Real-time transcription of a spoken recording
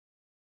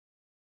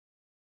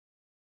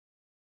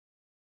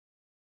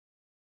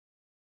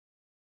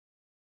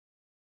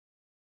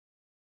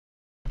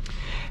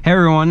Hey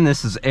everyone,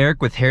 this is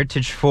Eric with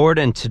Heritage Ford,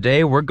 and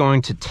today we're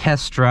going to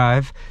test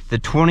drive the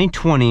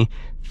 2020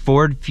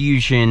 Ford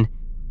Fusion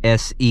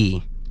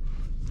SE.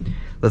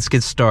 Let's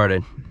get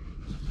started.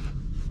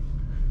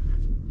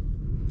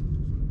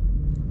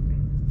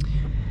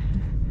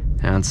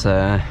 Now it's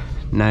a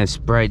nice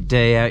bright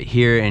day out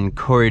here in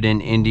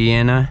Corydon,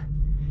 Indiana.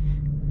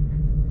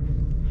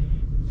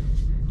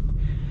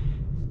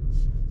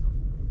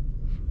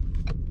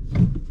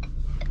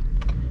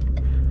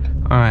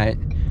 Alright.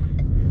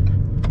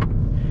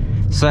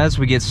 So as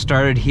we get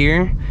started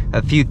here,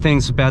 a few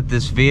things about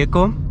this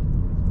vehicle.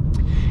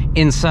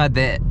 Inside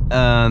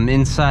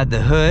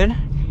the hood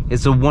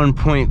is a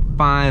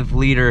 1.5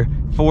 liter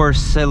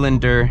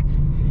 4-cylinder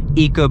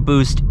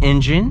EcoBoost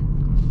engine.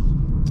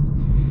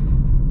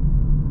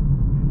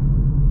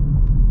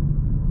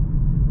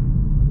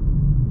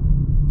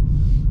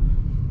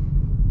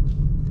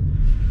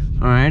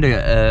 All right,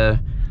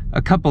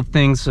 a couple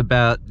things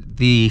about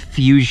the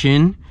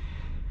Fusion.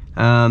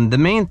 The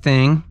main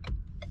thing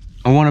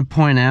I want to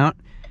point out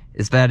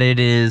is that it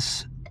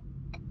is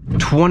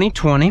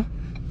 2020,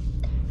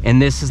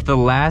 and this is the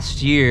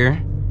last year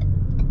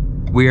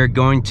we are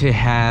going to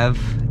have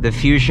the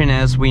Fusion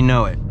as we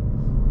know it.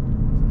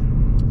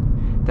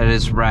 That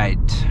is right.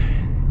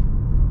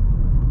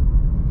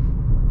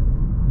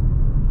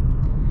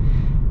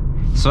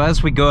 So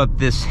as we go up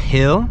this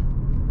hill,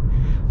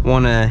 I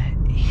want to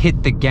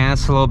hit the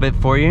gas a little bit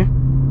for you.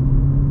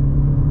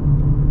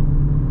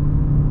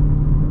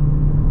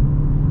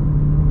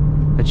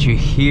 Let you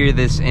hear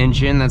this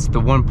engine. That's the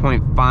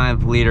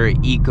 1.5 liter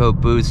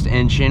EcoBoost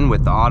engine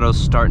with auto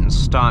start and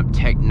stop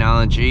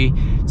technology.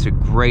 It's a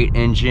great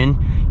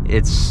engine.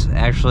 It's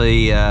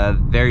actually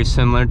very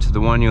similar to the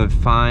one you would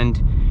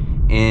find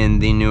in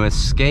the new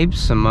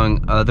Escapes,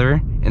 among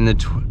others in the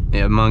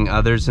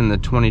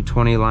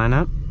 2020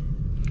 lineup.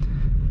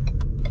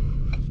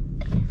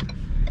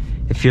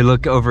 If you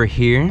look over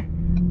here,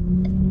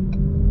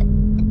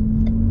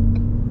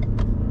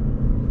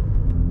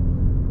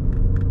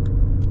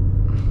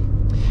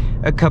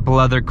 a couple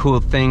other cool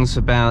things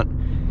about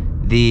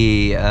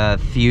the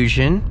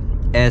Fusion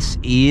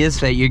SE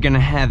is that you're going to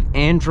have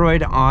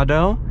Android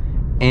Auto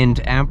and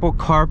Apple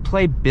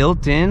CarPlay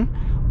built in.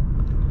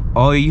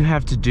 All you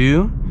have to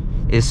do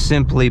is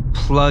simply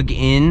plug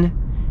in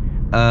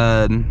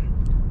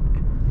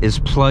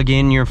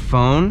your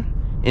phone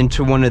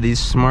into one of these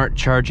smart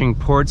charging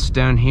ports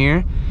down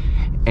here,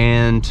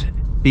 and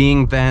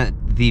being that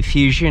the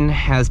Fusion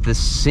has the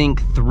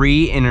Sync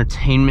 3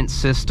 entertainment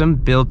system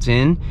built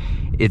in,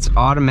 it's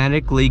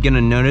automatically going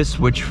to notice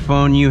which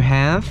phone you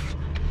have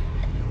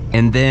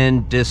and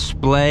then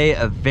display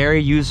a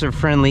very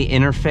user-friendly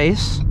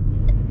interface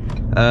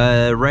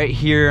right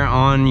here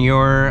on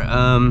your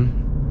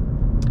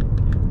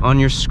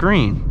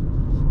screen.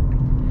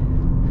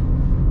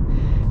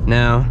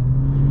 Now,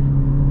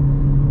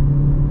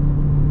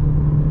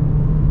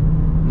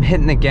 I'm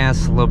hitting the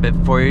gas a little bit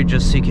for you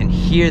just so you can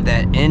hear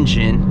that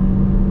engine.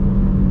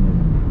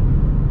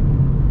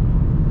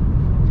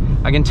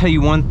 I can tell you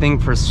one thing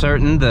for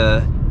certain: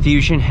 the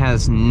Fusion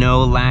has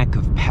no lack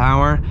of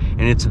power,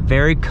 and it's a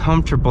very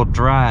comfortable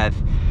drive.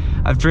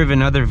 I've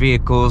driven other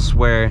vehicles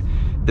where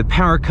the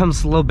power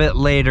comes a little bit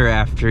later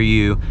after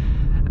you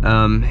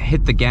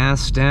hit the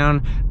gas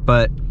down,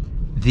 but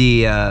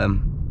the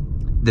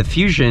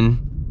Fusion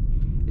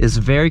is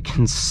very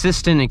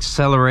consistent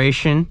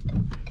acceleration.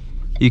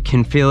 You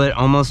can feel it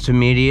almost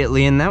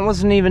immediately, and that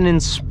wasn't even in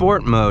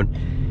sport mode.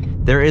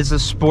 There is a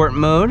sport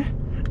mode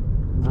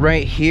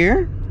right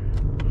here,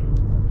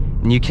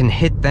 and you can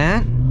hit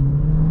that.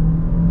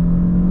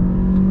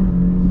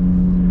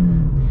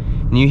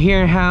 And you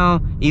hear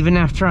how even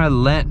after I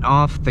let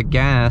off the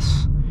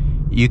gas,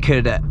 you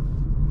could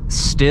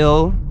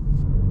still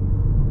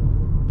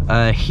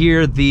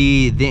hear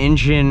the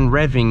engine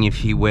revving,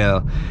 if you will.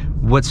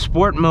 What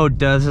sport mode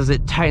does is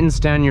it tightens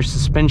down your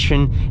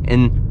suspension,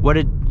 and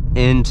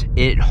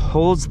it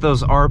holds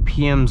those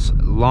RPMs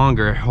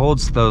longer,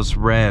 holds those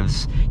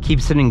revs,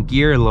 keeps it in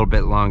gear a little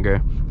bit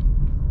longer.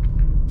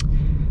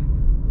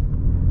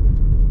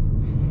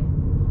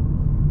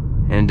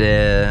 And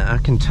I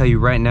can tell you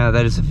right now,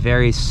 that is a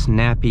very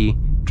snappy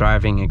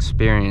driving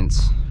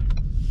experience.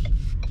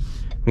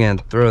 I'm gonna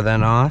throw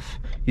that off.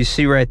 You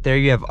see right there,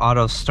 you have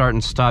auto start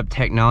and stop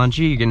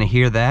technology. You're gonna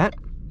hear that.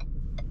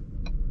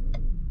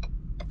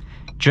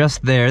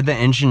 Just there, the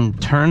engine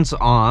turns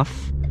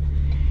off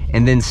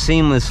and then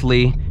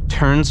seamlessly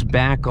turns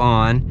back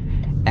on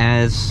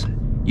as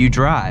you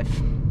drive,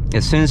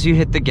 as soon as you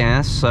hit the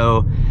gas.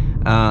 So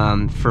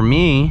for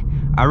me,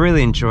 I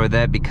really enjoy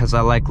that because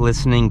I like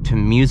listening to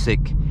music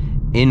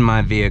in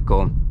my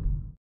vehicle.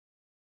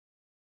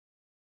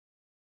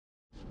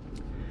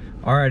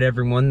 All right,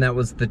 everyone, that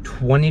was the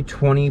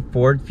 2020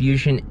 Ford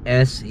Fusion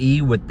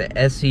SE with the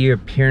SE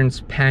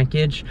appearance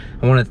package.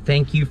 I want to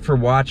thank you for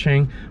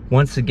watching.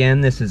 Once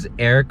again, this is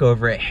Eric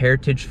over at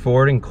Heritage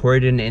Ford in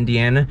Corydon,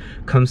 Indiana.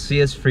 Come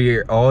see us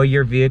for all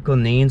your vehicle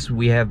needs.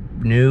 We have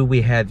new,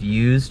 we have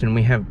used, and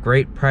we have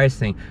great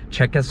pricing.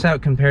 Check us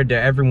out compared to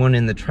everyone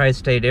in the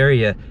tri-state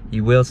area.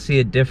 You will see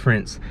a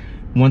difference.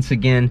 Once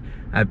again,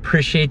 I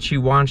appreciate you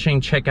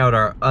watching. Check out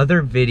our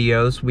other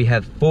videos. We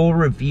have full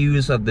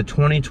reviews of the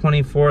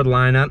 2024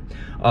 lineup,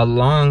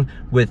 along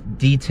with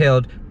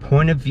detailed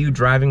point of view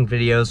driving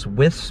videos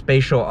with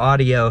spatial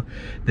audio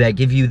that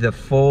give you the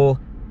full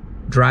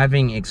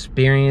driving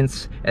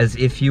experience as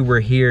if you were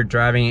here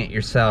driving it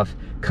yourself.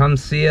 Come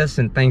see us,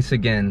 and thanks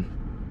again.